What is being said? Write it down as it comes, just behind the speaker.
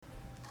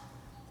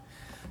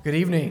Good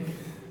evening.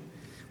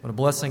 What a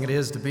blessing it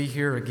is to be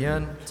here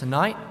again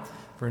tonight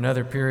for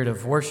another period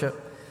of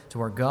worship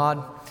to our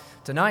God.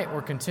 Tonight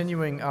we're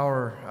continuing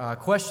our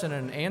question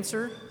and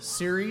answer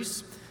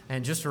series.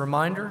 And just a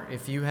reminder,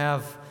 if you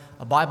have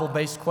a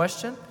Bible-based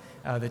question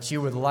that you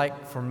would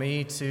like for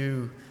me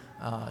to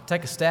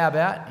take a stab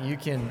at, you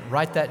can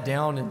write that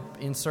down and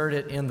insert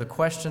it in the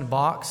question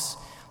box,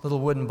 little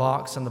wooden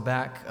box on the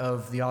back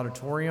of the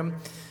auditorium.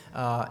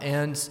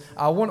 And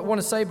I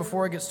want to say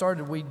before I get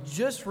started, we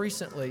just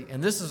recently,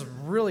 and this is a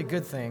really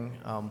good thing,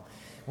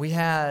 we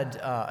had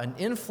an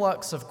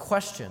influx of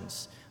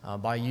questions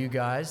by you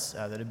guys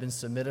that have been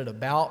submitted,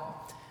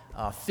 about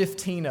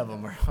 15 of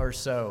them or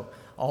so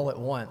all at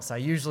once. I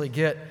usually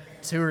get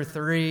 2 or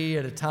 3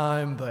 at a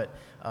time, but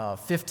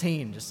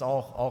 15 just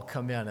all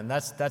come in, and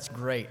that's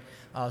great.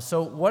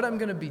 So what I'm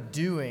going to be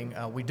doing,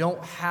 we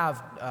don't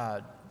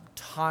have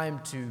time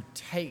to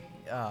take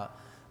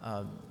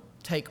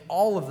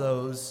all of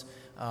those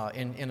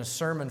in a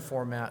sermon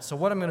format. So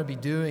what I'm going to be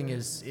doing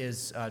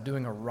is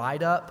doing a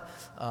write-up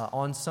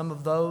on some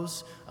of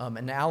those.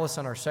 And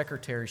Allison, our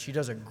secretary, she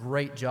does a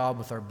great job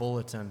with our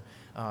bulletin.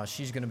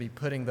 She's going to be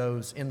putting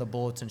those in the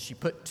bulletin. She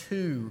put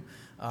 2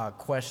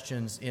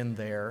 questions in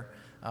there.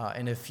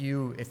 And if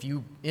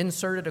you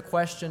inserted a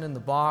question in the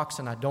box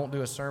and I don't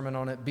do a sermon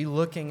on it, be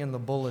looking in the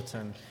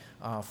bulletin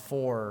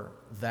for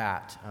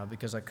that,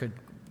 because I could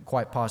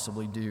quite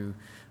possibly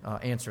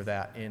answer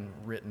that in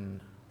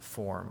written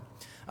form.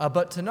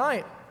 But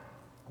tonight,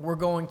 we're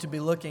going to be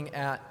looking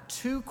at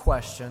 2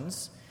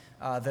 questions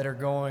that are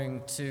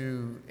going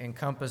to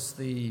encompass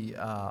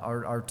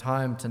our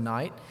time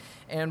tonight.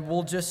 And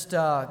we'll just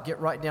get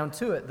right down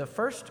to it. The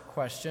first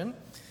question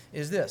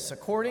is this: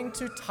 according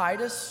to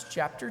Titus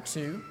chapter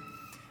 2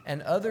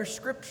 and other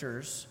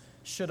scriptures,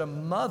 should a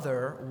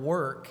mother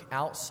work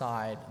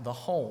outside the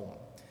home?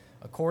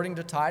 According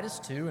to Titus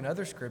 2 and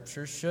other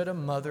scriptures, should a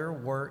mother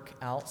work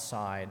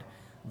outside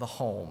the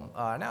home?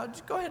 Now,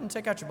 just go ahead and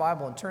take out your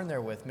Bible and turn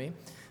there with me.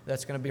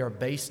 That's going to be our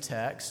base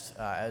text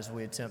as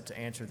we attempt to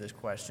answer this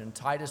question.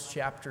 Titus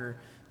chapter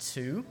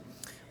 2.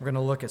 We're going to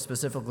look at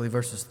specifically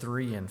verses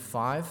 3 and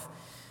 5.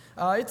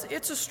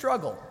 It's a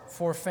struggle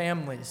for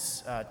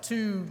families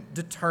to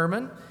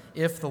determine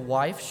if the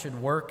wife should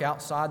work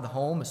outside the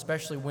home,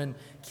 especially when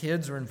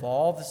kids are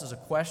involved. This is a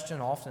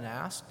question often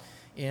asked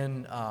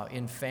in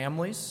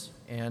families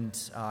and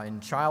in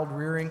child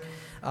rearing.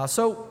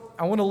 So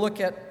I want to look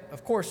at,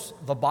 of course,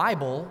 the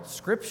Bible,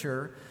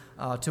 Scripture,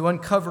 to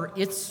uncover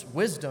its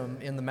wisdom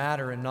in the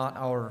matter and not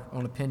our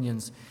own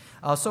opinions.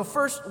 So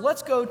first,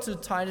 let's go to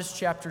Titus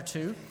chapter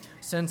 2,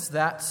 since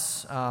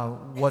that's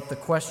what the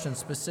question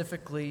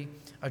specifically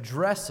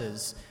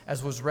addresses,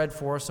 as was read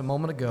for us a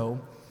moment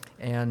ago,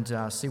 and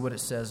see what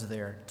it says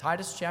there.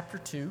 Titus chapter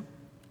 2,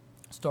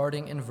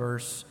 starting in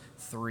verse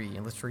 3,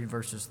 and let's read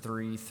verses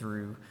 3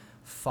 through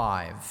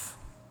 5.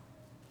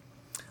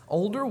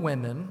 Older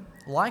women,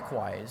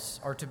 likewise,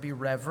 are to be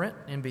reverent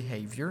in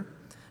behavior,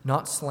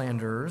 not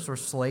slanderers or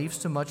slaves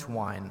to much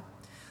wine.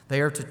 They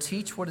are to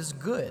teach what is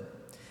good,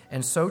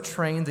 and so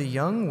train the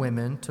young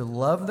women to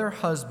love their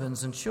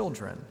husbands and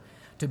children,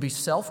 to be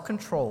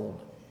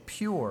self-controlled,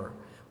 pure,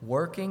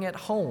 working at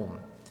home,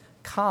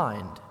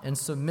 kind, and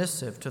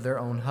submissive to their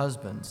own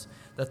husbands,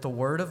 that the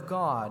word of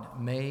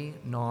God may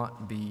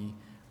not be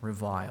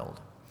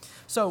reviled.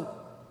 So,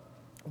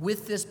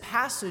 with this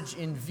passage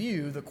in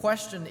view, the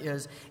question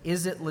is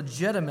it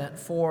legitimate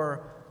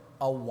for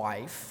a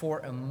wife, for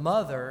a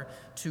mother,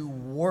 to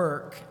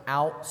work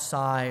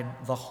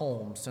outside the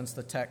home, since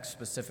the text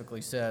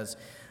specifically says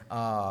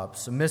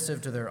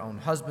submissive to their own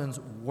husbands,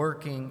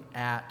 working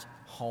at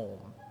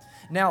home?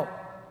 Now,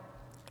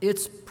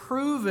 it's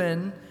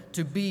proven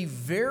to be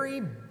very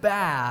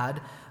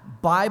bad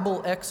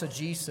Bible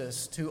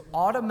exegesis to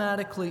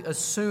automatically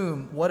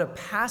assume what a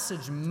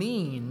passage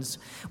means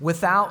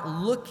without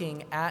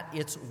looking at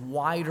its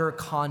wider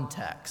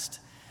context.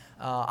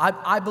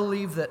 I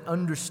believe that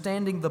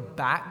understanding the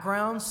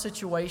background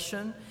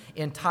situation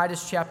in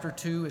Titus chapter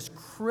 2 is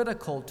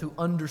critical to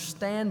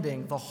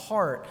understanding the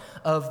heart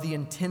of the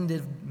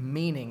intended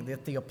meaning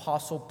that the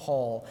Apostle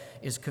Paul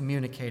is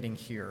communicating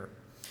here.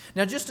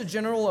 Now, just a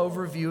general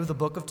overview of the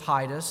book of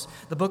Titus.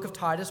 The book of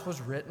Titus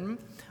was written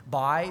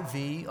by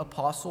the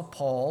Apostle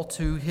Paul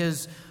to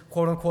his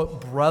quote-unquote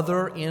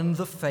brother in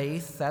the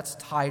faith, that's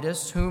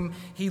Titus, whom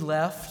he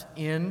left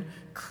in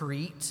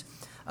Crete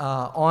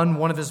on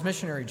one of his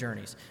missionary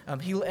journeys.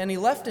 He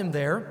left him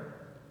there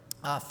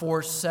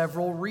for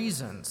several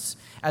reasons,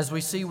 as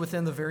we see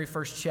within the very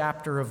first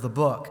chapter of the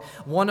book.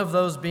 One of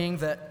those being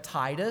that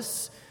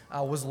Titus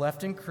was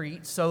left in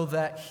Crete so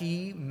that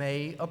he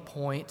may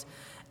appoint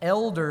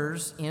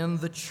elders in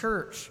the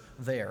church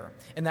there.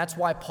 And that's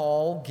why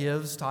Paul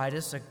gives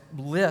Titus a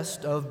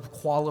list of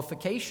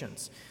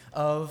qualifications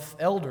of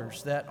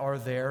elders that are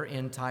there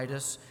in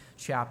Titus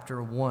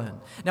chapter 1.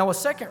 Now, a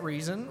second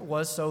reason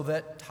was so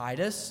that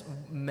Titus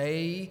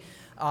may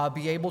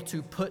be able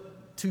to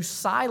put to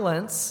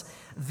silence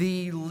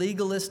the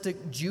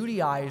legalistic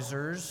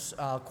Judaizers,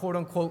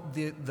 quote-unquote,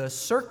 the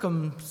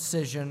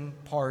circumcision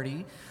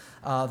party,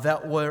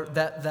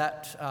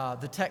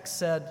 the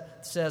text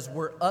says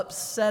were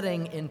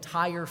upsetting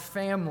entire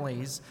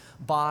families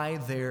by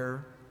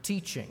their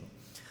teaching.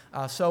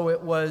 So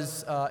it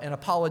was an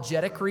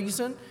apologetic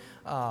reason,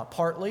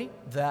 partly,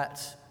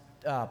 that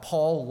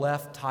Paul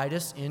left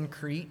Titus in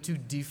Crete to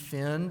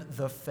defend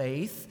the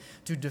faith,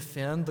 to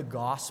defend the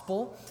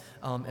gospel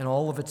and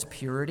all of its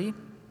purity.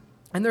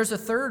 And there's a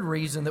third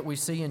reason that we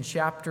see in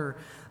chapter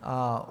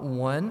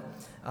 1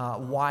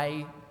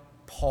 why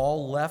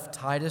Paul left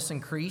Titus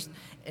in Crete,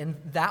 and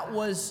that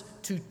was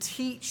to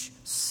teach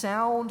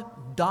sound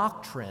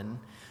doctrine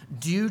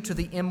due to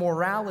the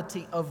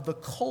immorality of the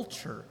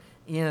culture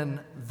in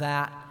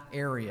that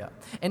area.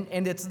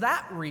 And it's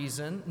that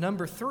reason,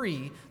 number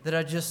 3, that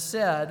I just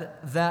said,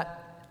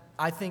 that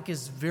I think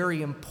is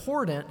very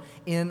important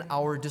in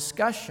our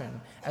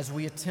discussion as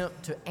we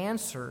attempt to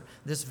answer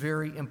this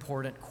very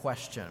important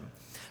question.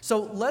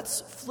 So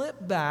let's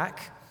flip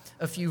back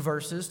a few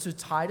verses to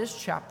Titus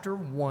chapter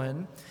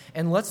 1,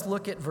 and let's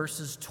look at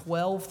verses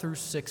 12 through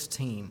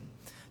 16.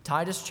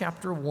 Titus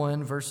chapter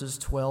 1, verses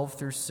 12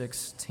 through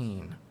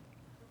 16.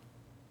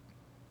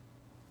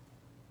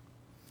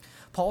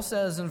 Paul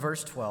says in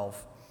verse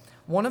 12,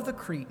 "One of the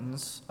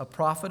Cretans, a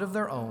prophet of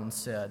their own,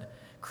 said,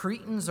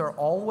 'Cretans are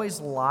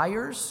always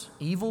liars,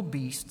 evil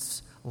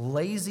beasts,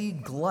 lazy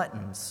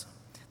gluttons.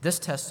 This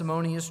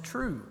testimony is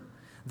true.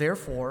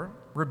 Therefore,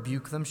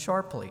 rebuke them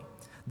sharply,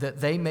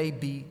 that they may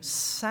be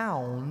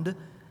sound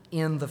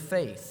in the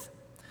faith,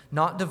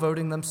 not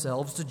devoting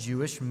themselves to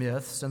Jewish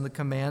myths and the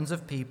commands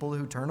of people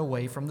who turn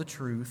away from the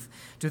truth.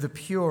 To the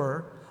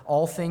pure,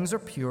 all things are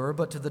pure,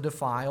 but to the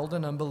defiled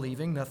and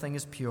unbelieving, nothing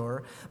is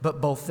pure.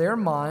 But both their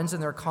minds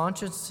and their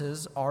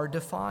consciences are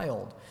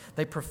defiled.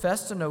 They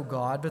profess to know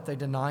God, but they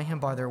deny him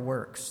by their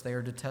works. They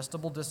are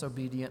detestable,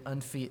 disobedient,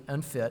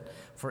 unfit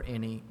for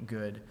any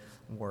good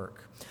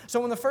work.'"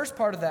 So in the first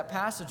part of that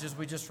passage, as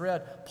we just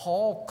read,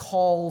 Paul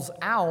calls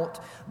out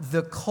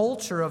the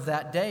culture of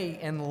that day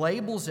and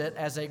labels it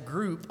as a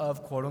group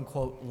of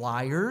quote-unquote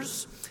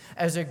liars,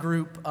 as a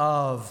group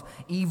of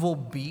evil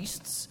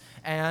beasts,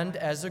 and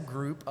as a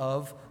group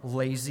of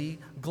lazy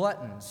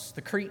gluttons,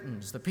 the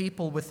Cretans, the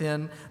people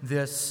within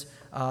this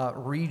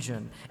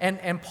region.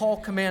 And Paul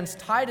commands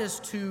Titus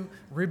to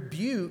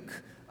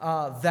rebuke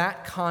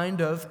that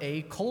kind of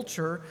a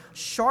culture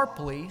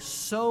sharply,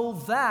 so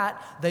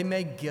that they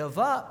may give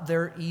up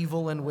their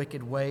evil and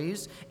wicked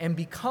ways and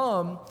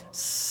become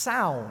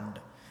sound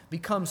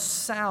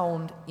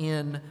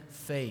in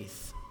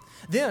faith.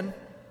 Then,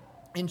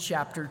 in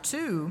chapter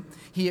 2,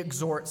 he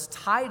exhorts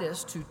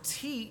Titus to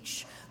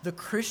teach the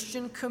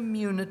Christian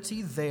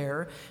community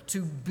there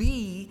to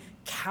be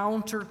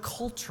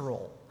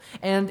countercultural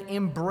and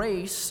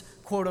embrace,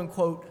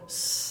 quote-unquote,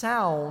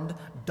 sound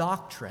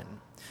doctrine.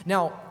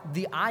 Now,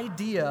 the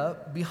idea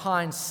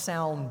behind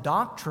sound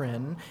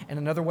doctrine, and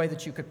another way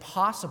that you could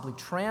possibly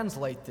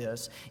translate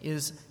this,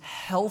 is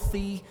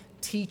healthy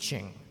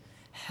teaching.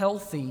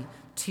 Healthy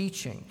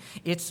teaching.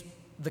 It's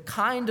the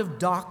kind of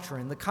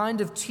doctrine, the kind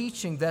of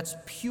teaching that's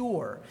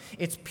pure.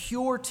 It's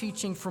pure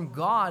teaching from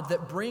God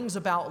that brings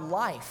about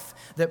life,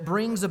 that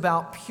brings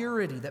about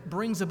purity, that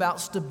brings about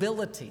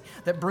stability,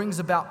 that brings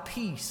about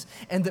peace,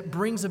 and that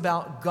brings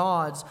about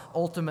God's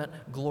ultimate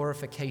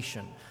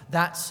glorification.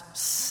 That's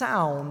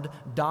sound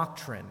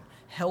doctrine,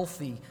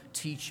 healthy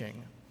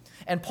teaching.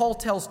 And Paul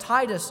tells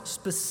Titus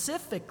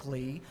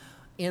specifically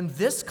in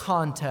this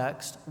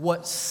context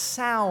what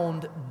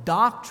sound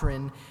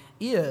doctrine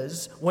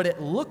is, what it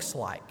looks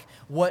like,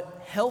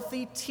 what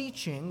healthy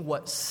teaching,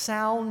 what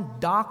sound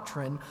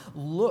doctrine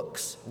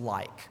looks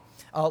like.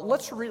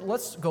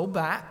 Let's go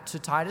back to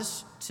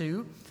Titus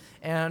 2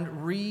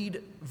 and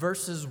read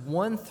verses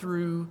 1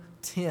 through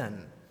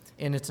 10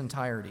 in its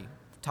entirety.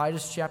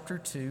 Titus chapter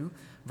 2,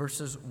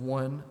 verses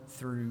 1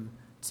 through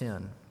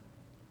 10.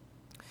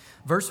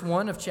 Verse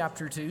 1 of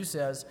chapter 2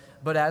 says,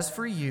 "But as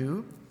for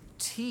you,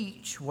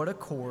 teach what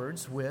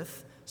accords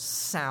with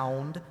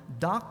sound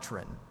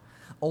doctrine.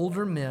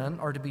 Older men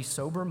are to be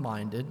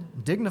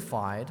sober-minded,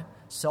 dignified,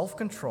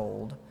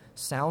 self-controlled,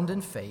 sound in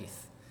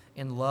faith,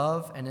 in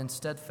love and in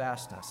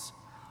steadfastness.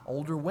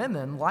 Older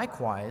women,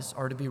 likewise,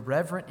 are to be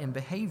reverent in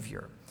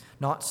behavior,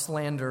 not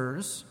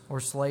slanderers or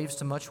slaves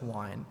to much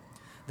wine.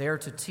 They are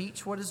to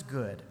teach what is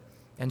good,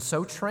 and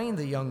so train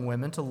the young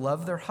women to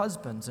love their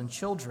husbands and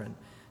children,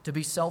 to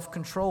be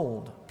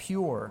self-controlled,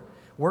 pure,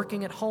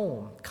 working at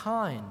home,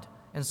 kind,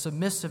 and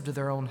submissive to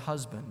their own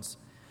husbands,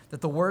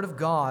 that the word of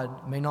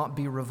God may not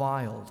be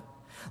reviled.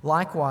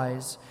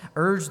 Likewise,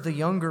 urge the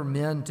younger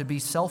men to be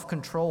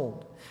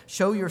self-controlled.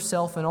 Show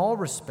yourself in all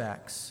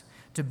respects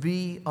to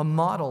be a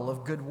model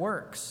of good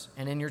works,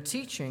 and in your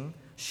teaching,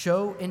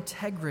 show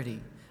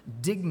integrity,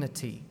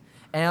 dignity,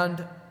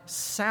 and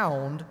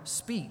sound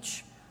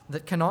speech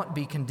that cannot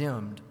be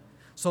condemned,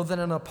 so that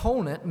an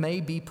opponent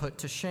may be put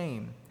to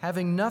shame,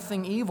 having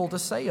nothing evil to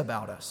say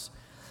about us.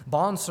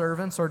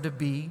 Bondservants are to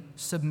be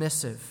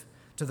submissive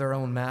to their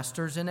own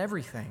masters in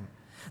everything.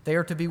 They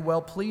are to be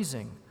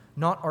well-pleasing,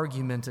 not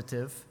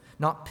argumentative,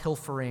 not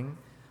pilfering,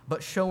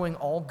 but showing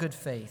all good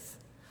faith,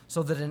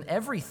 so that in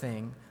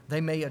everything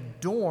they may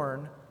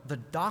adorn the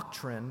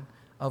doctrine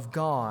of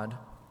God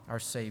our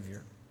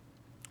Savior.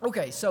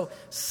 Okay, so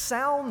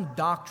sound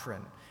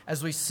doctrine,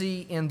 as we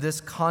see in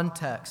this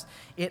context,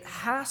 it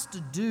has to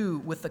do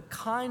with the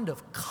kind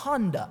of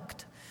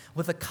conduct,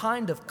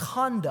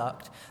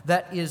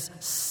 that is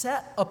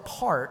set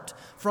apart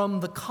from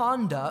the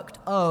conduct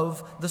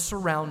of the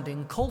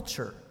surrounding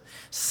culture.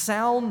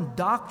 Sound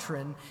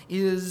doctrine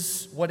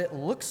is what it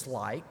looks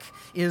like,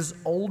 is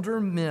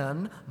older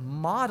men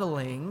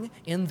modeling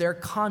in their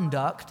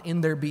conduct,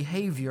 in their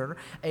behavior,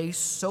 a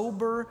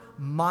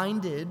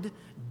sober-minded,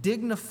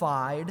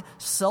 dignified,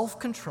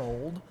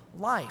 self-controlled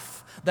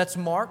life that's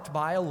marked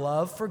by a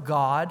love for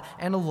God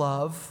and a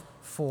love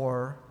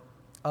for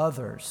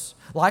others.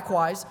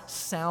 Likewise,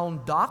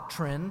 sound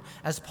doctrine,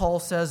 as Paul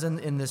says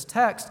in this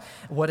text,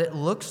 what it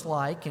looks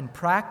like in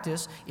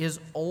practice is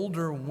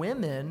older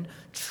women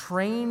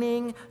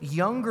training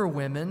younger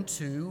women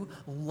to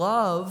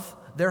love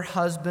their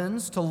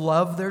husbands, to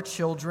love their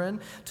children,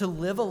 to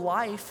live a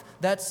life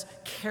that's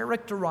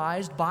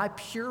characterized by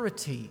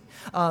purity,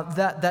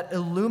 that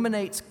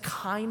illuminates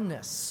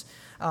kindness,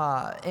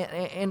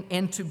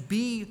 and to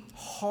be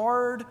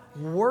hard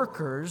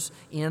workers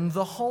in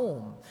the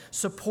home,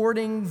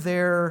 supporting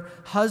their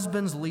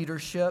husband's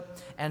leadership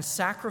and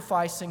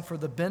sacrificing for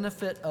the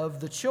benefit of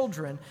the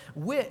children,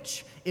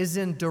 which is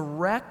in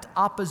direct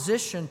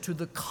opposition to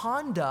the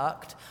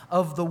conduct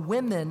of the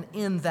women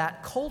in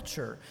that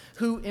culture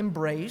who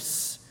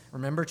embrace,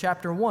 remember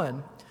chapter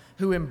 1,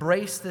 who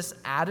embrace this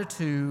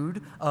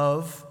attitude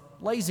of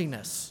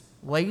laziness,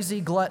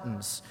 lazy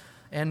gluttons,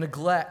 and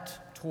neglect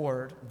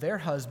toward their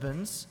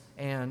husbands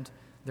and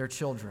their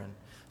children.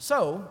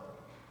 So,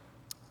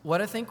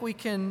 what I think we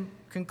can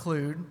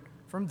conclude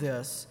from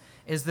this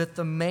is that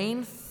the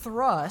main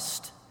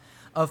thrust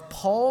of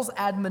Paul's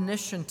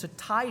admonition to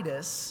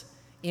Titus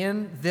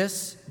in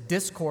this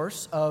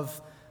discourse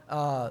of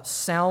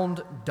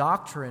sound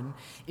doctrine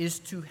is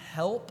to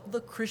help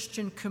the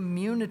Christian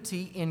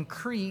community in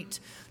Crete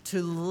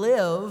to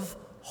live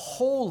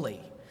holy,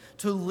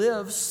 to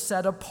live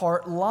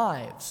set-apart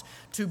lives,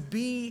 to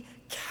be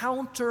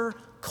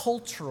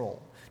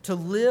counter-cultural, to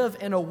live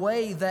in a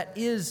way that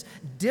is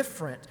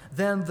different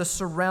than the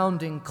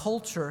surrounding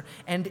culture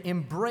and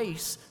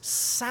embrace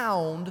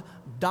sound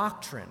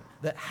doctrine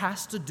that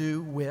has to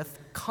do with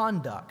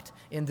conduct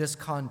in this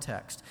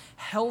context.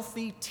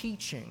 Healthy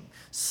teaching,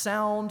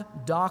 sound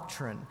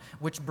doctrine,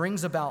 which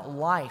brings about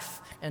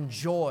life and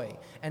joy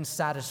and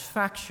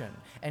satisfaction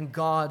and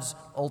God's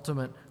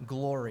ultimate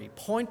glory,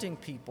 pointing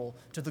people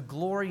to the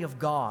glory of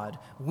God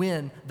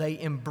when they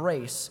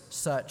embrace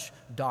such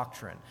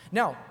doctrine.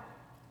 Now,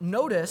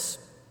 notice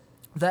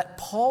that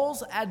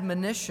Paul's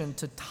admonition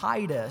to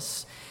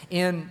Titus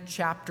in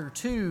chapter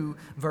 2,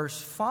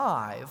 verse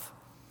 5,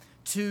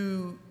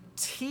 to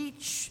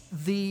teach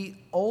the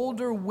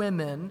older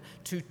women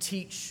to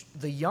teach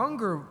the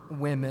younger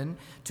women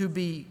to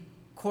be,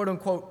 quote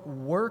unquote,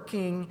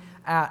 working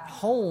at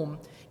home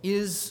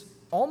is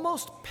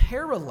almost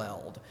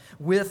paralleled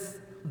with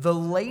the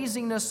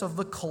laziness of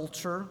the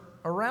culture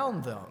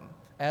around them,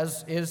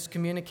 as is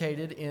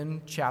communicated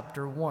in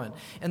chapter 1.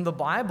 And the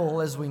Bible,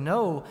 as we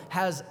know,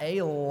 has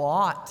a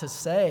lot to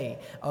say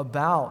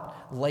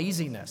about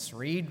laziness.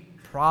 Read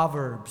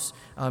Proverbs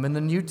in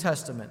the New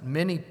Testament,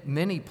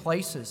 many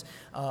places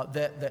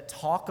that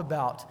talk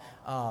about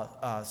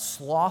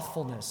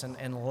slothfulness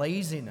and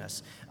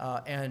laziness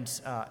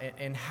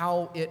and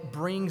how it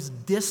brings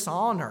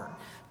dishonor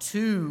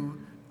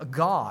to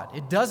God.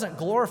 It doesn't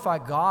glorify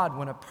God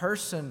when a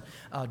person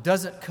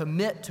doesn't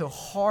commit to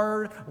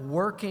hard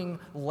working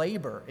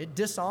labor. It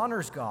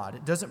dishonors God.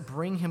 It doesn't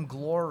bring him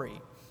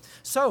glory.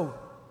 So,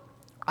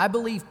 I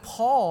believe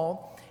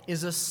Paul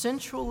is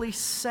essentially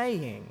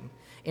saying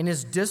in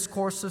his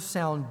discourse of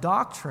sound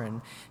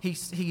doctrine,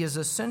 he is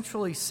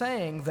essentially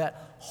saying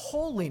that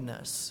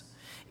holiness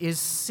is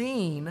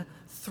seen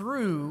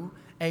through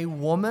a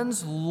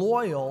woman's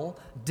loyal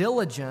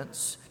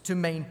diligence to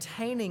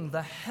maintaining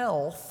the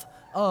health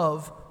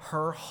of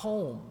her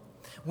home.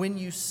 When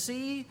you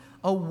see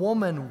a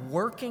woman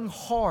working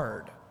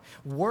hard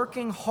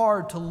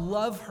to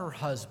love her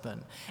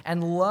husband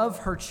and love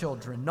her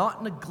children,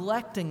 not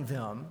neglecting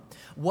them,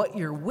 what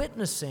you're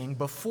witnessing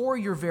before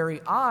your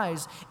very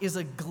eyes is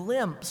a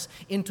glimpse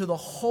into the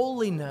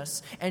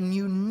holiness and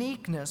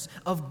uniqueness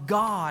of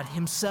God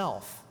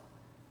Himself.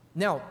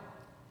 Now,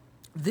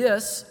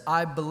 this,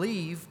 I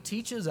believe,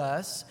 teaches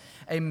us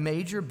a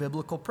major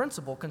biblical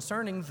principle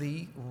concerning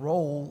the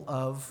role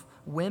of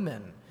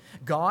women.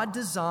 God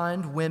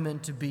designed women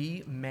to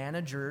be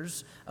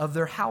managers of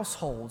their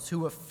households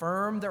who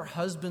affirm their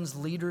husband's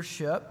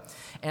leadership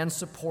and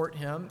support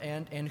him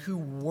and who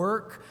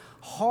work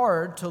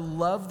hard to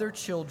love their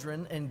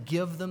children and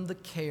give them the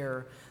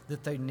care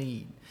that they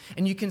need.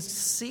 And you can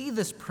see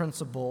this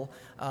principle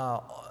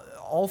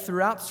all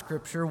throughout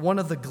Scripture. One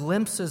of the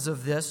glimpses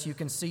of this you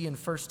can see in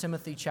 1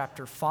 Timothy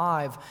chapter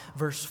 5,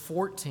 verse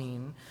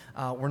 14.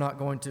 We're not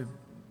going to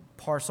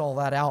parse all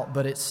that out,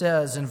 but it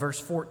says in verse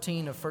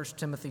 14 of 1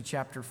 Timothy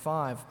chapter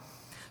 5,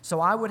 So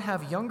I would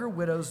have younger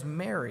widows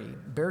marry,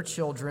 bear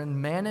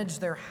children, manage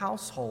their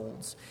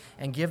households,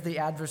 and give the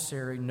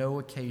adversary no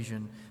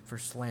occasion for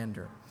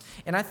slander.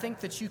 And I think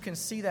that you can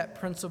see that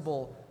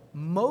principle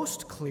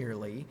most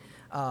clearly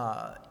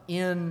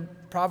in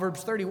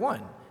Proverbs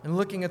 31. And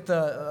looking at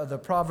the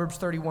Proverbs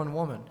 31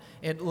 woman.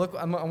 I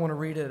want to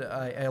read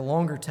a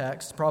longer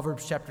text,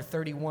 Proverbs chapter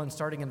 31,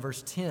 starting in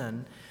verse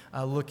 10,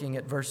 looking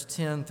at verse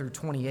 10 through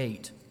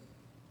 28.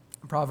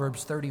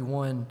 Proverbs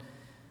 31,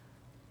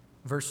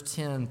 verse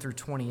 10 through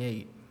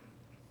 28.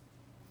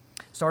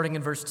 Starting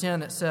in verse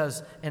 10, it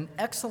says, "An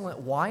excellent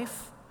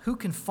wife, who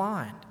can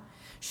find?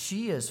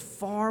 She is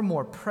far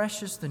more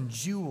precious than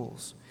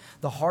jewels.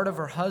 The heart of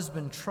her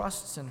husband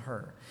trusts in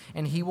her,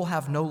 and he will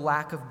have no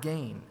lack of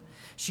gain.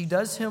 She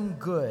does him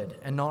good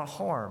and not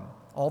harm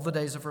all the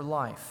days of her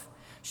life.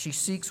 She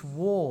seeks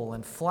wool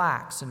and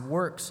flax and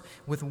works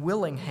with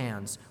willing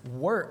hands."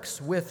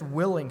 Works with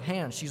willing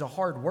hands. She's a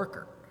hard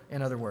worker,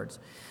 in other words.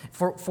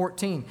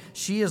 14,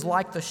 "She is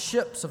like the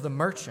ships of the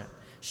merchant.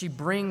 She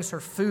brings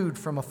her food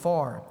from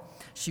afar.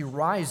 She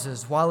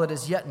rises while it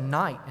is yet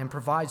night and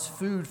provides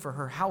food for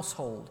her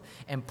household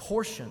and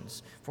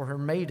portions for her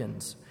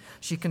maidens.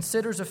 She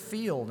considers a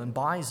field and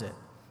buys it.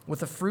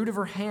 With the fruit of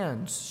her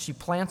hands she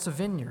plants a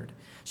vineyard.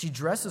 She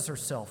dresses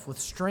herself with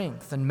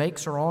strength and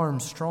makes her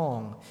arms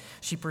strong.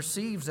 She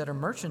perceives that her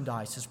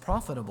merchandise is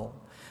profitable.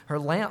 Her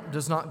lamp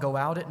does not go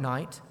out at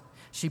night.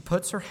 She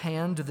puts her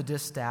hand to the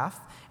distaff,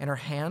 and her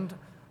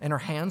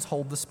hands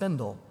hold the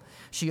spindle.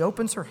 She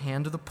opens her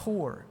hand to the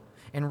poor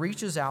and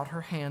reaches out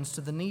her hands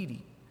to the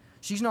needy.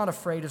 She's not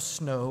afraid of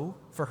snow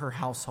for her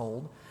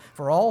household,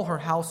 for all her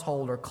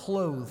household are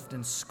clothed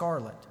in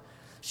scarlet.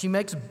 She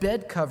makes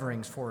bed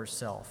coverings for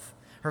herself.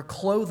 Her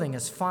clothing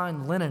is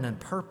fine linen and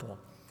purple.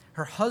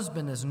 Her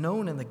husband is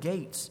known in the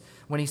gates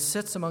when he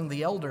sits among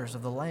the elders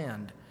of the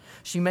land.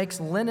 She makes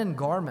linen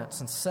garments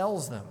and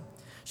sells them.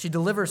 She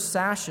delivers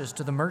sashes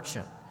to the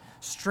merchant.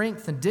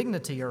 Strength and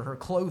dignity are her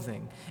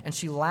clothing, and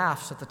she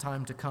laughs at the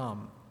time to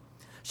come.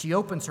 She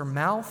opens her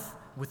mouth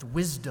with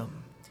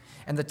wisdom,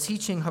 and the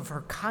teaching of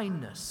her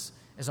kindness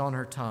is on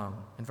her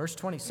tongue. In verse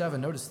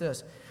 27, notice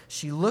this.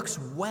 She looks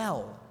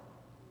well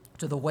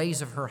to the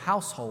ways of her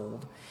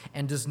household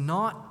and does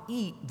not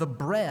eat the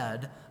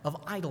bread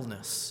of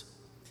idleness.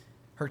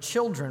 Her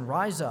children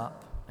rise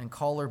up and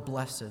call her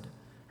blessed,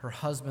 her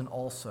husband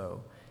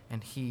also,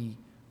 and he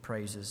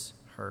praises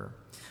her.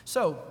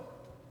 So,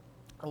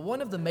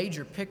 one of the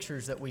major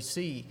pictures that we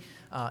see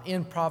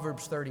in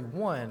Proverbs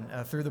 31,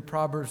 through the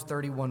Proverbs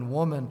 31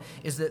 woman,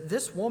 is that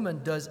this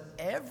woman does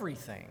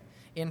everything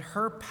in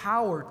her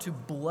power to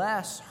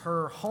bless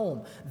her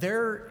home.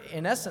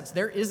 In essence,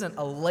 there isn't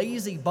a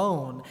lazy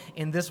bone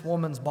in this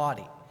woman's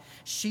body.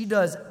 She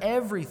does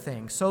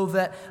everything so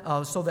that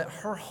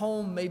her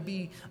home may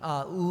be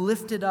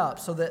lifted up,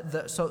 so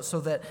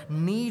that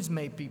needs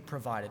may be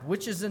provided,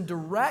 which is in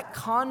direct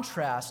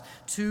contrast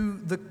to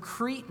the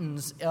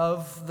Cretans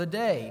of the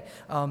day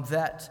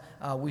that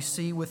we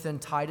see within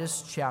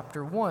Titus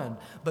chapter 1.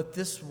 But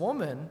this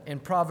woman in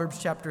Proverbs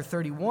chapter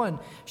 31,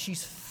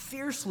 she's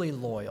fiercely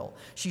loyal.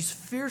 She's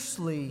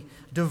fiercely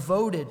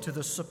devoted to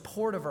the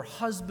support of her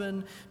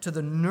husband, to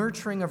the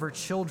nurturing of her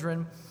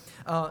children.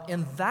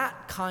 And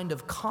that kind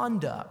of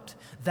conduct,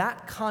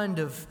 that kind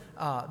of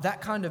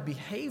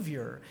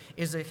behavior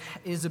is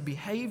a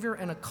behavior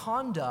and a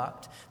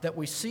conduct that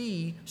we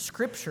see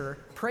Scripture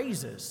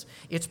praises.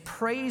 It's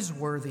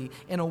praiseworthy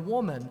in a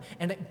woman,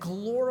 and it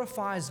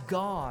glorifies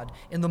God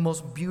in the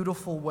most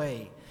beautiful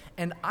way.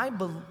 And I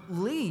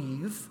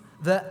believe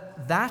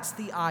that that's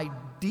the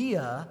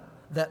idea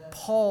that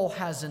Paul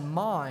has in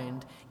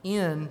mind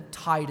in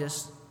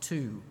Titus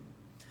 2.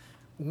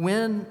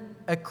 When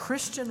a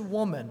Christian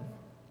woman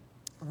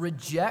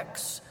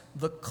rejects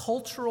the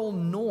cultural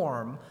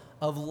norm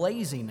of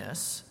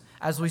laziness,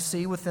 as we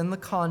see within the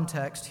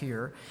context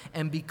here,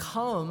 and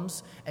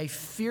becomes a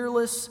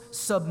fearless,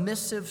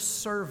 submissive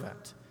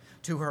servant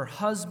to her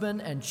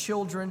husband and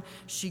children,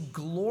 she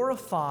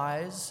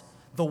glorifies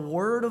the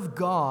Word of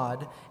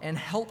God and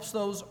helps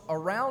those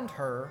around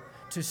her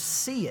to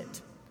see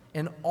it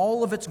in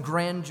all of its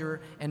grandeur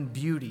and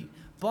beauty.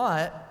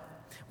 But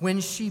when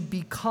she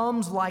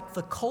becomes like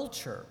the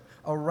culture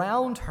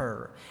around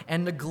her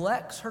and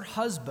neglects her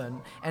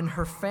husband and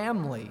her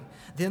family,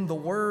 then the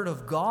Word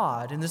of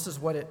God, and this is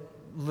what it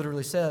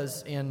literally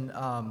says in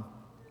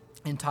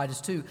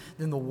Titus 2,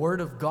 then the Word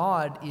of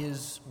God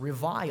is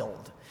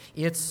reviled.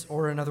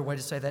 Or another way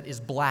to say that is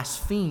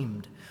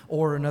blasphemed,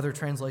 or another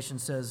translation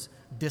says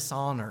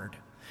dishonored.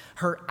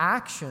 Her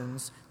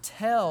actions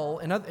tell,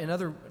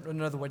 another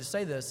way to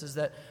say this is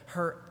that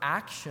her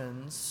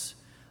actions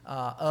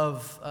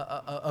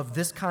of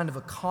this kind of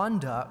a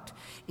conduct,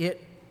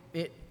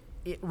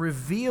 it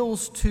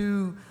reveals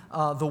to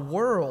the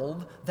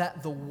world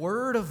that the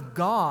Word of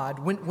God,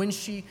 when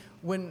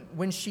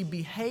she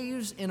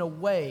behaves in a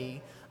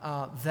way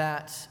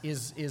that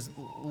is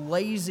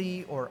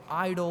lazy or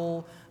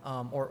idle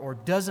or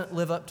doesn't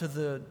live up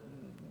to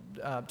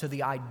to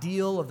the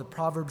ideal of the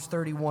Proverbs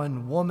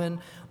 31 woman,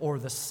 or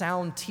the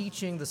sound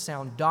teaching, the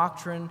sound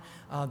doctrine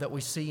that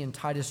we see in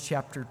Titus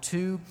chapter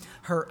 2.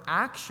 Her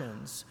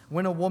actions,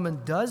 when a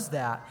woman does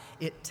that,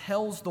 it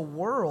tells the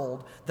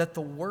world that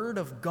the Word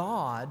of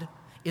God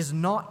is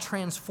not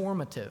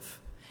transformative,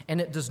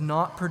 and it does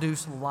not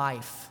produce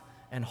life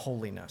and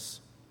holiness.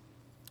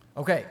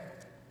 Okay,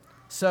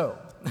 so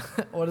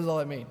what does all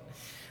that mean?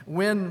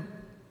 When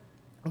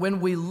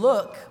we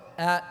look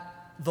at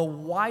the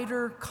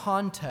wider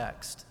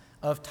context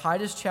of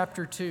Titus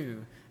chapter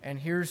 2, and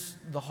here's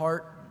the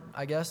heart,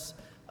 I guess,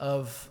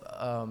 of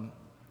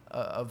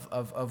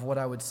what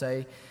I would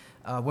say.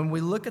 When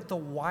we look at the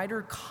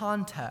wider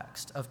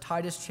context of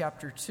Titus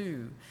chapter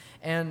 2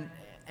 and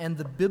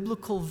the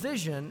biblical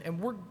vision, and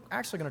we're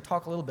actually going to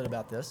talk a little bit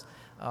about this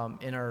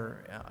in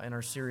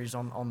our series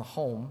on the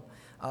home,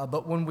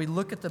 but when we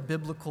look at the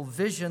biblical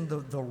vision,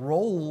 the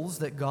roles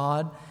that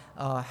God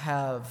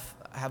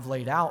have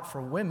laid out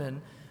for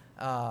women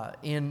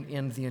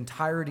in the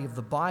entirety of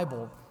the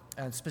Bible,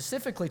 and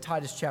specifically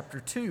Titus chapter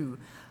 2,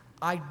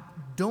 I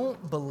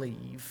don't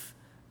believe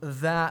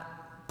that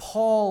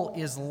Paul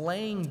is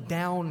laying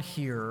down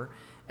here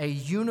a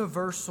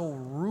universal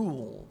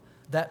rule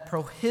that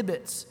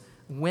prohibits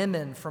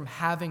women from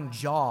having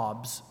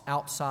jobs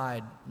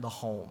outside the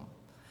home.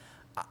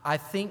 I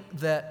think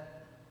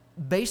that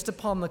based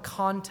upon the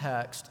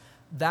context,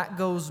 that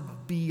goes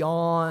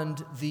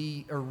beyond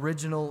the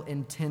original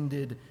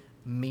intended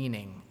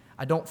meaning.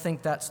 I don't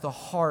think that's the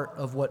heart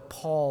of what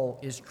Paul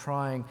is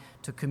trying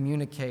to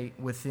communicate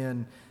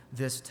within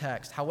this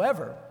text.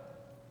 However,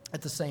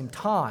 at the same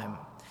time,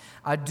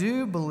 I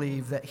do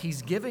believe that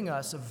he's giving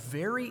us a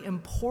very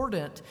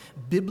important,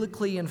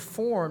 biblically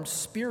informed,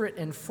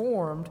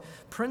 spirit-informed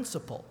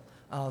principle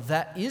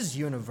that is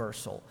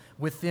universal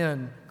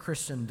within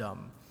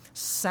Christendom.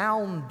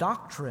 Sound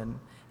doctrine,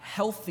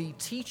 healthy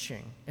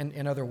teaching,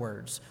 in other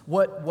words,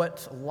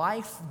 what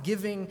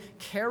life-giving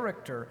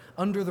character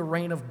under the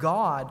reign of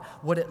God,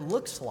 what it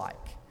looks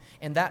like.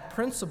 And that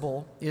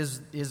principle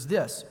is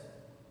this: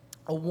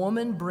 a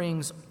woman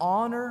brings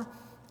honor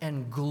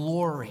and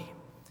glory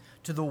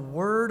to the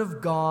Word of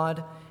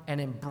God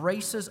and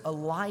embraces a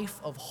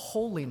life of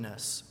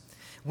holiness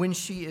when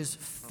she is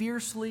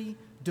fiercely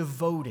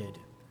devoted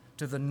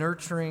to the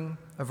nurturing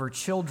of her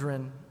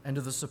children and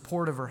to the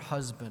support of her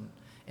husband.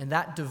 And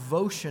that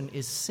devotion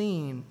is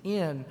seen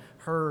in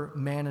her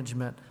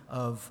management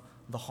of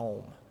the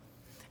home.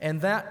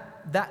 And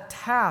that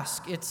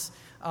task, it's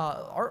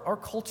our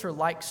culture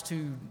likes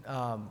to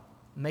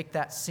make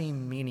that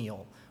seem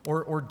menial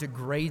or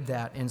degrade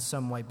that in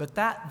some way. But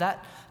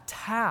that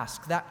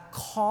task, that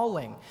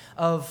calling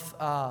of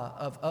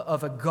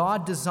a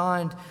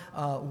God-designed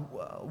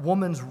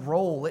woman's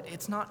role,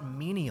 it's not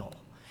menial.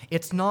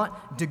 It's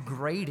not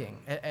degrading,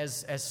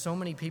 as so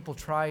many people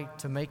try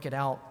to make it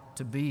out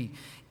to be.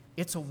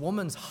 It's a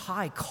woman's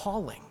high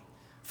calling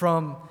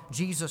from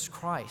Jesus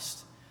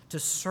Christ to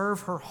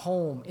serve her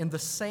home in the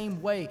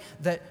same way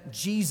that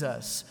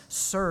Jesus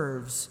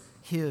serves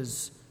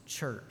his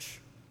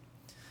church.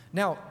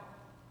 Now,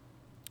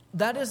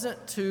 that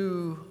isn't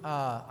to,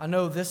 I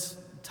know this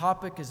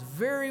topic is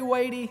very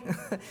weighty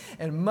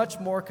and much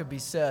more could be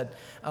said.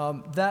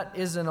 That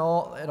isn't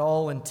at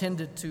all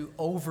intended to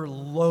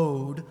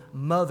overload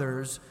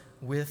mothers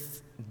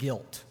with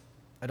guilt.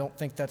 I don't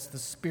think that's the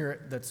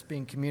spirit that's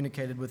being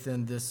communicated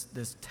within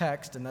this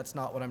text, and that's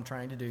not what I'm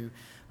trying to do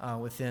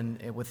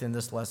within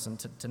this lesson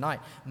tonight.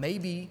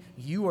 Maybe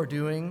you are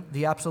doing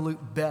the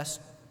absolute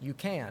best you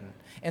can,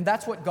 and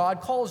that's what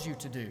God calls you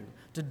to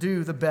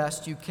do the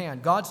best you can.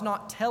 God's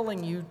not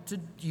telling you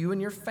and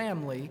your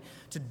family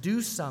to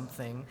do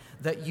something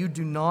that you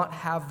do not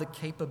have the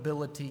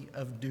capability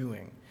of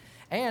doing.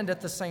 And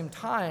at the same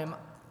time,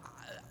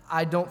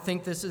 I don't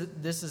think this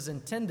is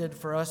intended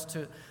for us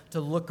to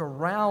look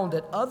around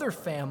at other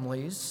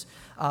families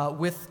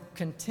with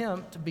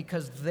contempt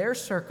because their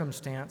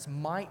circumstance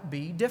might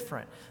be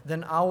different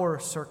than our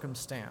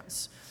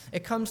circumstance.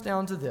 It comes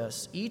down to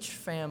this: each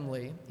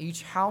family,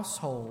 each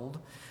household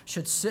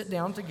should sit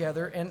down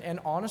together and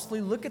honestly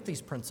look at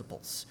these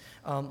principles.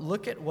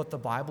 Look at what the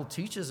Bible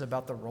teaches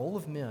about the role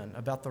of men,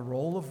 about the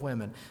role of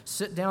women.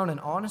 Sit down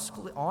and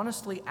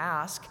honestly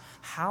ask,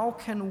 how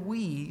can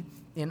we,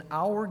 in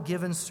our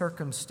given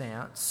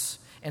circumstance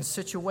and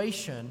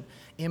situation,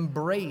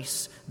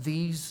 embrace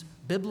these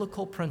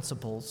biblical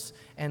principles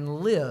and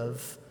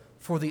live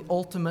for the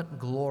ultimate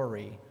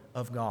glory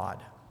of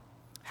God?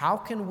 How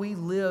can we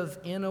live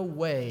in a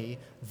way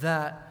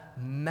that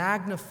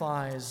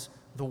magnifies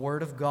the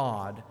Word of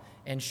God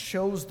and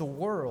shows the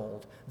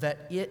world that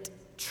it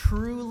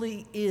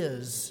truly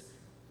is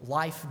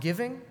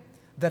life-giving,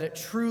 that it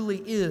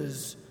truly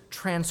is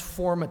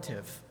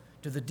transformative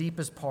to the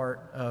deepest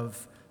part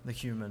of the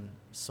human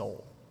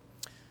soul?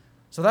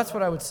 So that's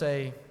what I would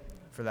say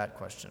for that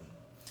question.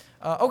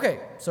 Okay,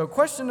 so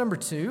question number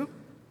 2,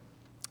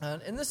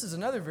 and this is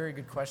another very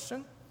good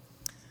question.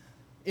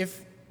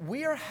 If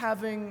we are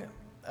having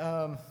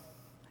a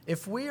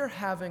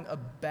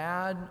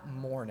bad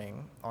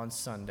morning on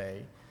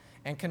Sunday,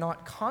 and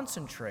cannot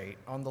concentrate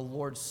on the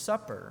Lord's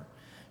Supper,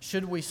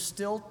 should we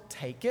still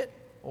take it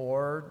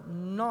or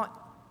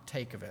not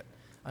take of it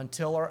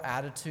until our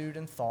attitude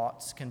and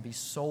thoughts can be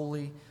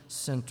solely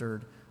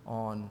centered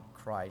on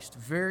Christ?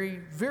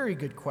 Very, very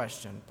good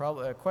question.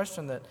 Probably a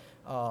question that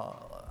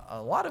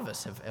a lot of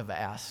us have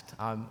asked,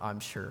 I'm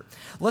sure.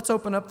 Let's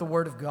open up the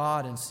Word of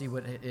God and see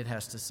what it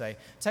has to say.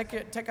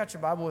 Take out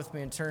your Bible with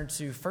me and turn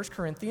to 1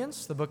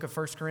 Corinthians, the book of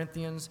 1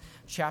 Corinthians,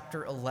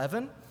 chapter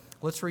 11.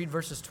 Let's read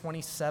verses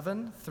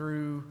 27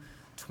 through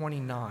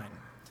 29.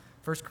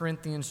 1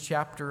 Corinthians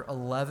chapter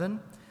 11,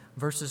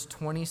 verses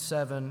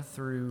 27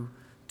 through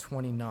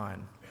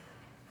 29.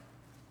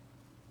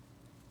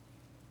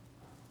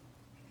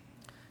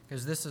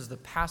 Because this is the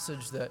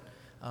passage that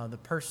the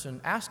person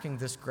asking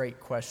this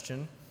great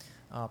question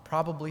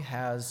probably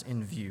has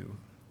in view.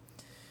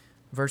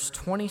 Verse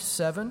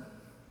 27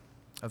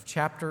 of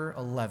chapter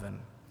 11.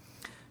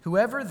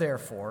 Whoever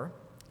therefore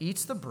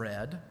eats the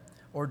bread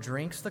or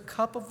drinks the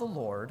cup of the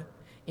Lord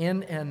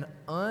in an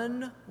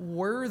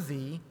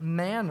unworthy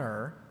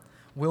manner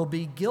will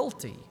be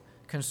guilty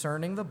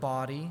concerning the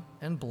body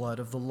and blood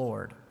of the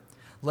Lord.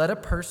 Let a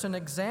person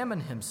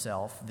examine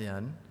himself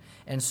then,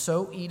 and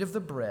so eat of the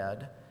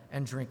bread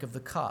and drink of the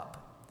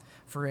cup.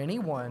 For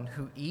anyone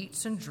who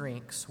eats and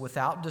drinks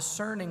without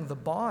discerning the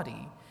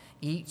body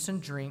eats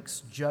and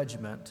drinks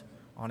judgment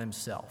on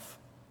himself.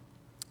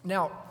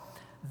 Now,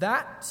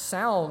 that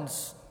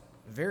sounds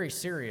very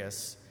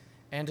serious,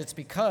 and it's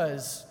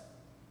because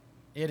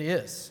it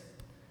is.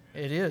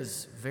 It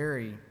is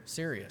very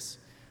serious.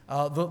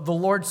 The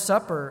Lord's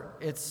Supper,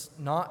 it's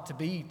not to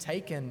be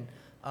taken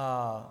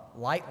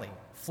lightly,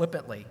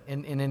 flippantly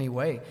in any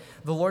way.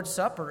 The Lord's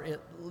Supper,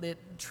 it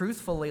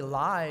truthfully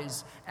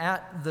lies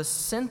at the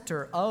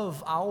center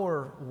of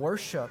our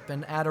worship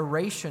and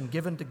adoration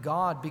given to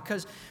God,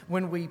 because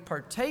when we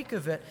partake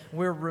of it,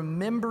 we're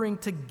remembering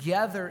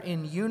together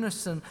in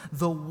unison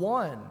the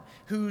one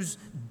whose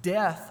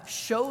death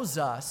shows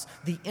us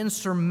the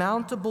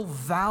insurmountable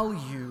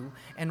value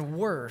and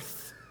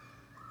worth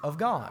of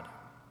God.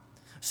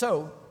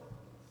 So,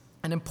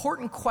 an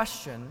important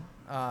question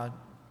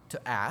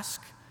to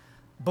ask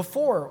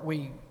before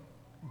we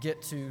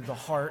get to the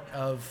heart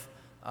of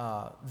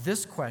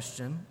this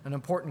question, an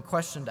important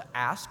question to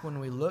ask when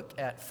we look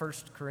at 1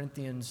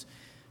 Corinthians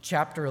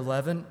chapter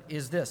 11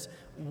 is this: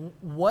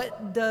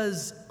 what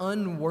does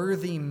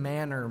unworthy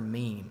manner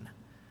mean?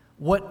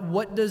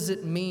 What does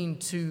it mean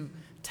to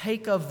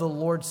take of the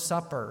Lord's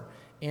Supper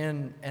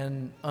in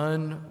an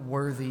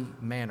unworthy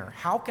manner?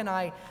 How can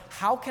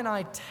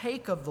I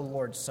take of the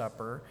Lord's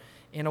Supper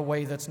in a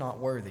way that's not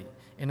worthy,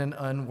 in an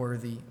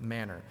unworthy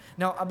manner?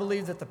 Now, I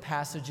believe that the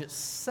passage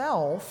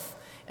itself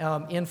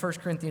in 1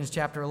 Corinthians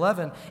chapter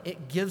 11,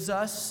 it gives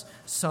us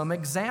some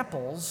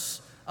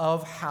examples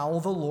of how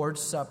the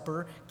Lord's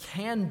Supper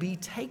can be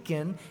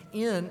taken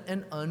in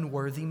an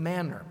unworthy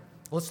manner.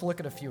 Let's look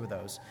at a few of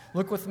those.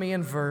 Look with me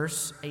in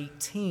verse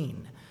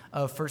 18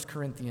 of 1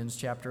 Corinthians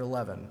chapter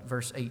 11,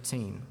 verse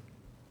 18.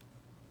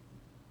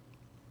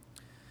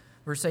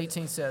 Verse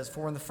 18 says,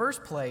 "For in the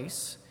first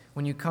place,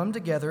 when you come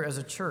together as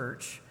a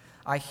church,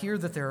 I hear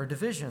that there are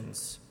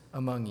divisions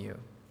among you,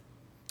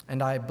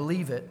 and I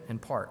believe it in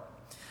part."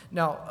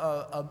 Now,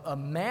 a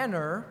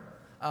manner,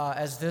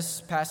 as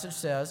this passage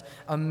says,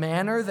 a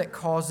manner that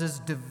causes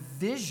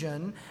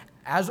division,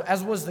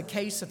 as was the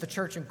case at the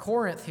church in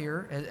Corinth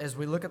here, as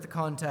we look at the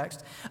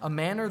context, a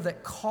manner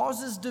that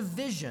causes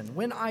division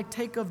when I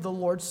take of the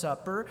Lord's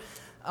Supper,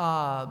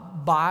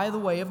 by the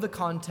way of the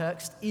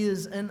context,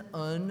 is an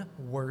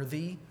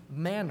unworthy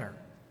manner,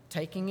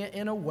 taking it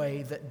in a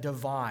way that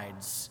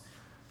divides.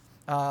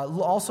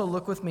 Also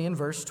look with me in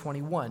verse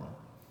 21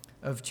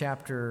 of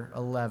chapter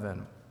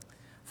 11.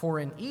 "For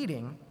in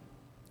eating,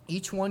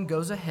 each one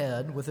goes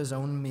ahead with his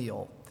own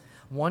meal.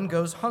 One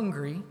goes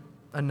hungry,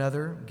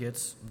 another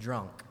gets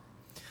drunk."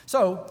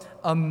 So,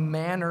 a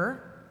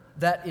manner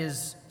that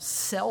is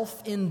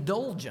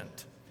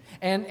self-indulgent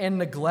and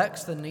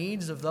neglects the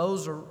needs of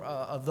those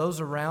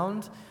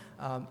around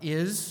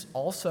is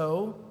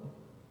also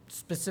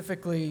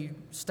specifically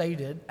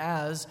stated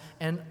as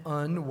an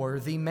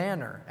unworthy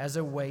manner, as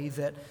a way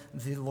that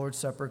the Lord's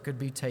Supper could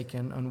be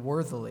taken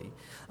unworthily.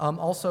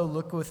 Also,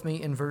 look with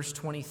me in verse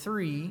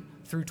 23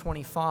 through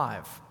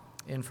 25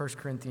 in 1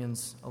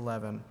 Corinthians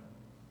 11.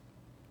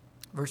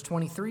 Verse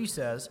 23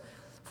 says,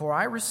 "For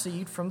I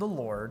received from the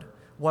Lord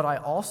what I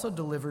also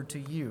delivered to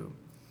you,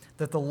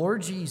 that the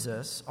Lord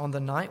Jesus, on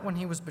the night when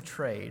he was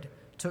betrayed,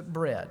 took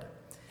bread,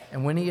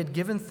 and when he had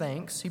given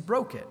thanks, he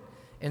broke it,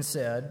 and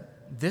said,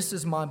 'This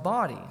is my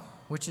body,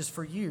 which is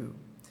for you.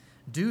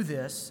 Do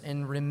this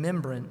in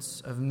remembrance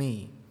of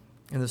me.'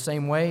 In the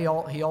same way,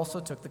 he also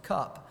took the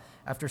cup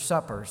after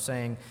supper,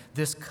 saying,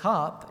 'This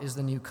cup is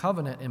the new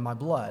covenant in my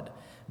blood.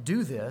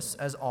 Do this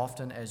as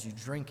often as you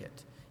drink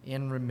it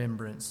in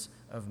remembrance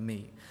of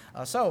me.'"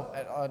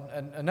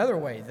 Another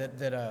way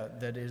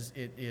that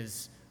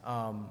is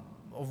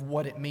of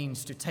what it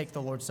means to take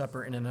the Lord's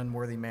Supper in an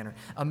unworthy manner,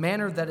 a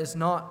manner that is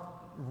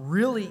not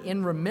really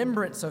in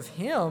remembrance of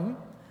Him,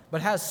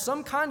 but has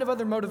some kind of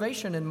other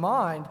motivation in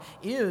mind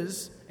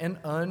is an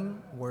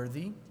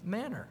unworthy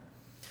manner.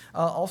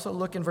 Also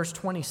look in verse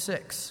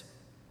 26.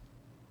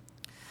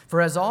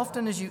 For as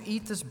often as you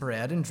eat this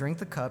bread and drink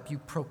the cup, you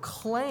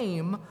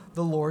proclaim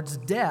the Lord's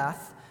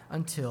death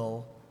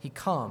until he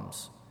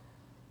comes.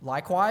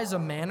 Likewise, a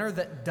manner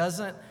that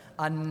doesn't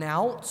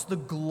announce the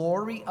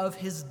glory of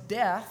his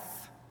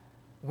death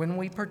when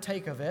we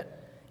partake of it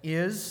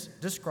is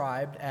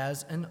described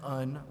as an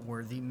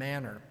unworthy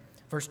manner.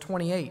 Verse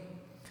 28,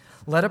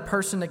 let a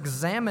person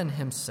examine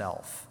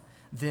himself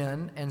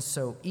then, and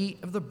so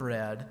eat of the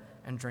bread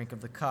and drink of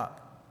the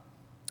cup.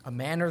 A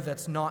manner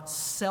that's not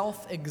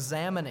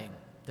self-examining,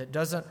 that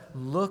doesn't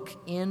look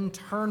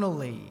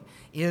internally,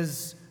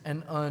 is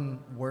an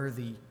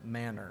unworthy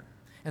manner.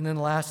 And then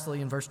lastly,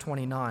 in verse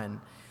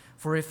 29,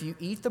 for if you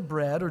eat the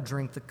bread or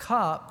drink the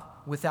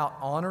cup without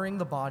honoring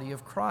the body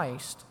of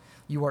Christ,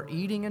 you are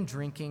eating and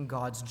drinking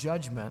God's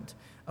judgment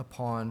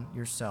upon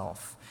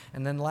yourself.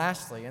 And then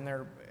lastly, and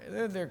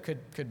there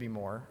could be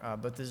more,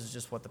 but this is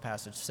just what the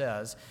passage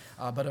says,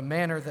 but a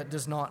manner that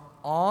does not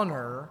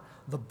honor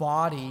the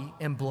body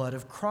and blood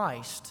of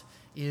Christ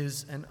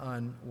is an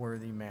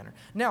unworthy manner.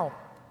 Now,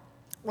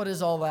 what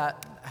is all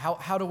that?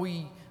 How do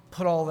we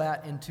put all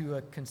that into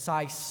a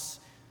concise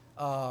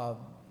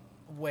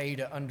way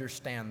to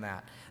understand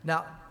that?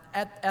 Now,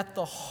 at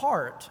the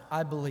heart,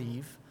 I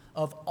believe,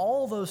 of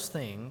all those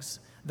things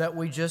that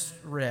we just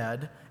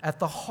read, at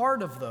the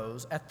heart of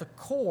those, at the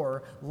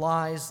core,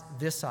 lies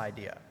this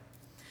idea.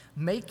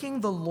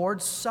 Making the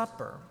Lord's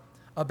Supper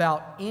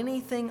about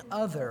anything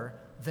other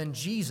than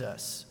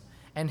Jesus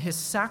and his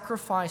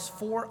sacrifice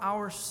for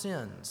our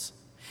sins,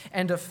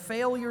 and a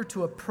failure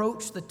to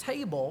approach the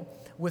table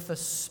with a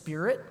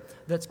spirit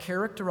that's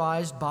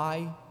characterized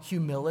by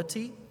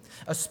humility,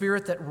 a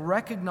spirit that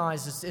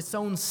recognizes its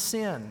own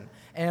sin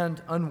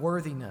and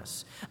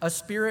unworthiness, a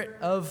spirit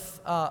of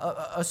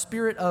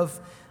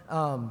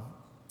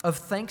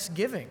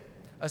thanksgiving,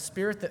 a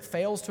spirit that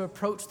fails to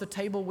approach the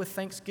table with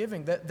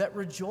thanksgiving, that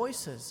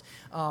rejoices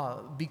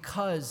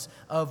because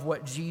of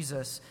what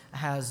Jesus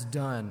has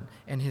done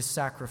and his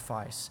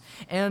sacrifice,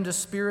 and a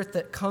spirit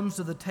that comes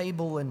to the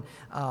table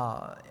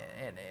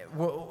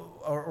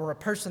or a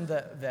person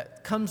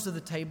that comes to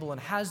the table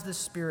and has this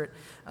spirit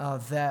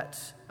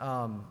that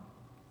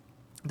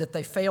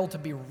they fail to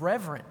be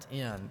reverent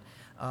in,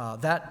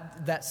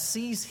 that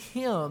sees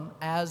him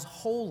as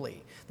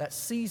holy, that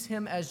sees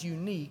him as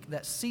unique,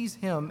 that sees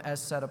him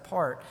as set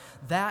apart,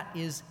 that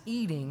is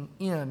eating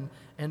in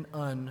an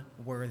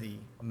unworthy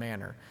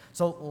manner.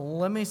 So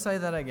let me say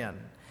that again.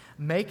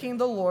 Making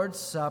the Lord's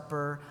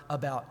Supper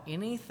about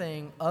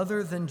anything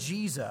other than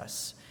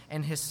Jesus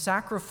and his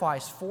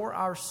sacrifice for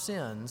our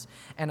sins,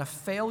 and a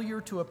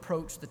failure to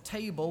approach the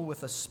table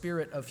with a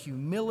spirit of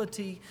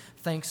humility,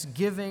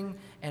 thanksgiving,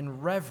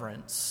 and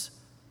reverence,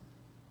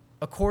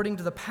 according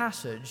to the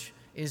passage,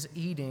 is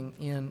eating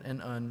in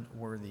an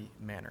unworthy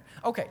manner.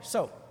 Okay,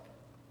 so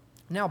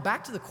now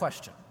back to the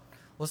question.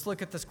 Let's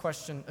look at this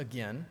question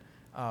again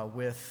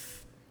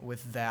with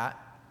that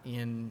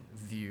in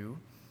view.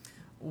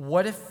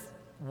 What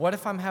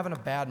if I'm having a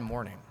bad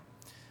morning?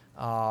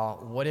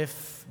 What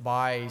if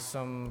by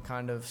some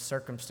kind of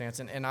circumstance,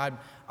 and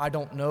I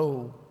don't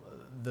know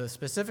the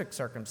specific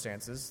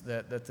circumstances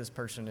that this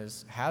person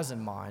has in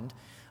mind,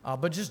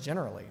 but just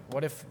generally,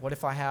 what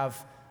if I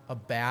have a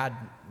bad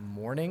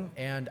morning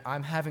and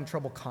I'm having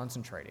trouble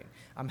concentrating?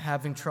 I'm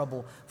having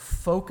trouble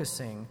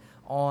focusing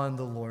on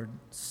the Lord's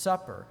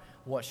Supper.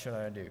 What should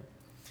I do?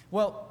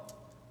 Well,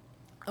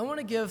 I want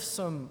to give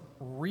some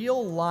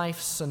real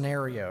life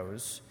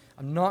scenarios.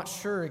 I'm not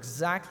sure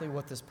exactly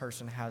what this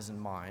person has in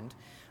mind,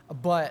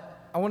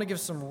 but I want to give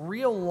some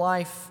real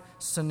life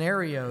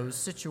scenarios,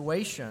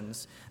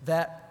 situations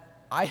that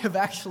I have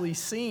actually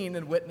seen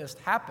and witnessed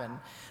happen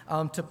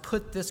to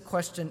put this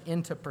question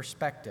into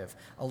perspective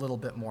a little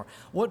bit more.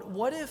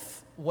 What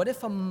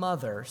if a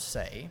mother,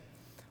 say,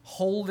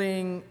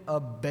 holding a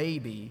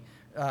baby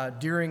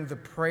during the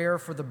prayer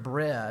for the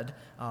bread,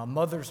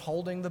 mother's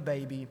holding the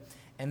baby,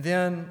 and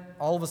then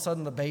all of a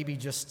sudden the baby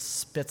just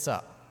spits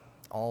up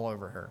all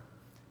over her.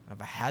 I've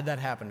had that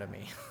happen to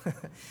me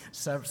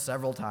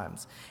several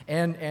times,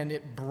 and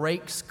it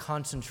breaks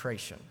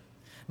concentration.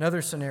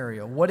 Another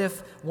scenario, what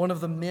if one of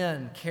the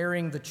men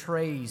carrying the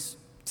trays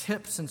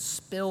tips and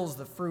spills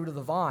the fruit of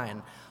the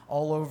vine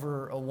all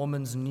over a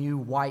woman's new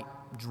white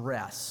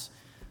dress,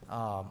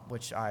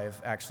 which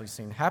I've actually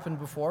seen happen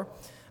before?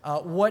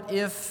 What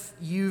if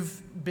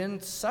you've been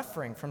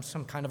suffering from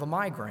some kind of a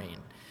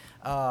migraine,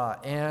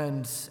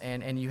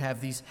 and you have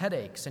these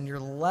headaches, and your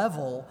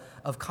level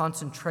of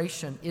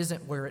concentration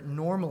isn't where it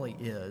normally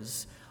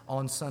is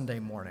on Sunday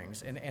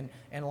mornings?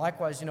 And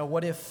likewise,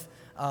 what if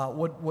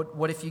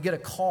you get a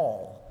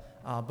call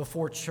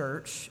before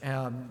church,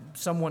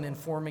 someone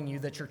informing you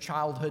that your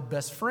childhood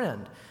best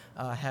friend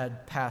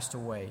had passed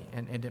away,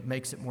 and it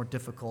makes it more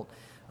difficult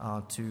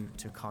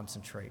to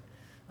concentrate?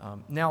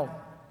 Now,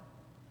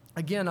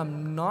 again,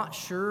 I'm not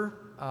sure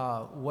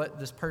what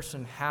this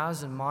person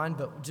has in mind,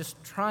 but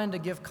just trying to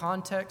give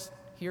context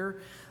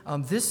here.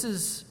 This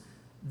is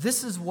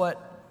this is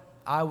what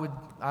I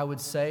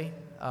would say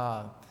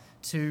to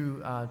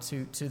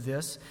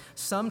this.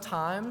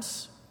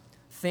 Sometimes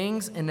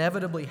things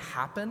inevitably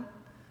happen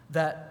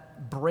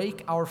that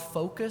break our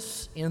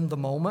focus in the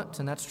moment,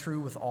 and that's true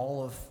with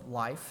all of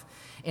life.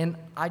 And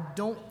I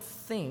don't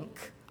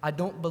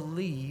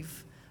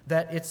believe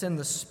that it's in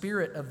the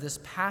spirit of this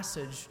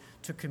passage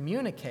to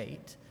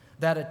communicate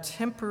that a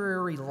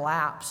temporary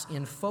lapse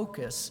in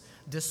focus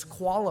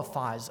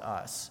disqualifies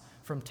us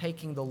from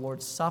taking the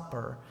Lord's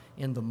Supper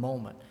in the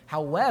moment.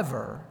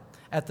 However,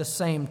 at the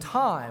same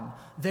time,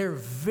 there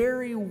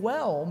very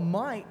well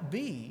might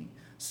be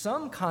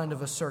some kind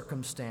of a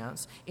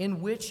circumstance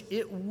in which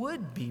it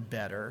would be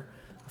better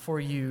for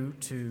you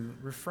to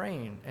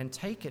refrain and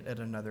take it at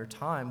another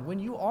time when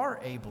you are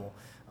able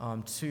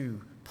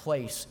to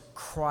place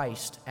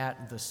Christ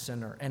at the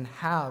center and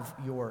have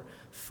your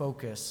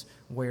focus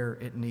where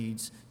it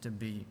needs to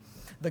be.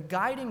 The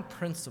guiding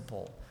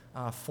principle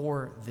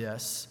for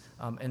this,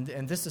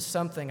 and this is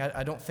something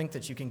I don't think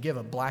that you can give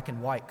a black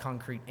and white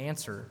concrete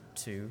answer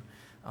to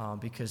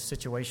because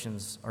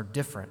situations are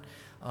different.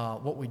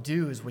 What we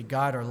do is we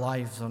guide our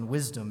lives on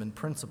wisdom and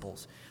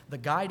principles. The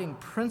guiding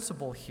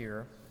principle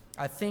here,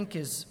 I think,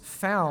 is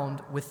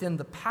found within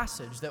the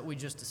passage that we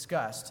just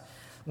discussed.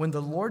 When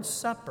the Lord's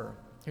Supper,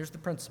 here's the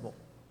principle.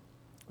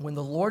 When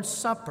the Lord's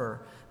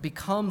Supper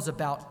becomes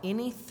about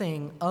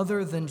anything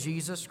other than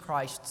Jesus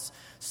Christ's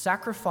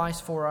sacrifice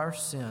for our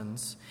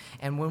sins,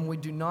 and when we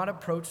do not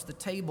approach the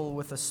table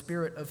with a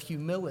spirit of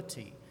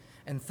humility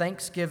and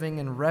thanksgiving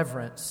and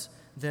reverence,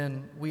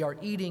 then we are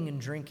eating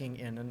and drinking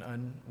in an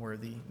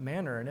unworthy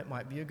manner, and it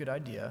might be a good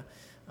idea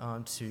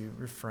to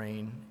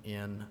refrain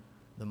in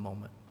the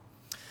moment.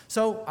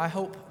 So I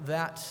hope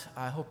that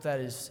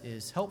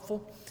is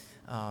helpful,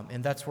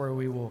 and that's where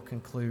we will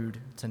conclude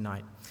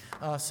tonight.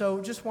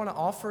 So just want to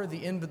offer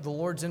the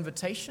Lord's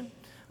invitation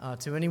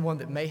to anyone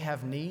that may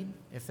have need.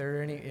 If there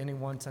are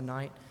anyone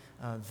tonight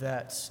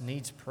that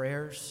needs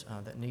prayers,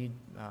 that need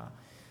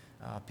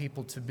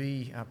people to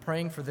be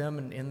praying for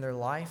them in their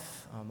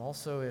life.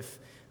 Also, if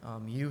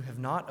you have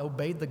not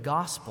obeyed the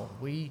gospel,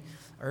 we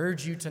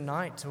urge you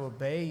tonight to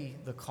obey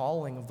the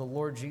calling of the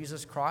Lord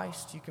Jesus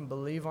Christ. You can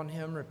believe on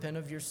Him, repent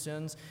of your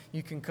sins.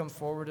 You can come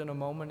forward in a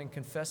moment and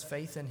confess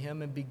faith in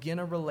Him and begin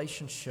a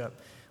relationship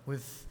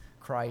with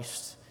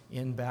Christ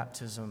in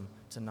baptism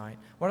tonight.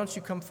 Why don't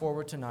you come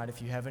forward tonight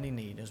if you have any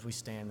need as we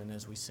stand and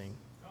as we sing.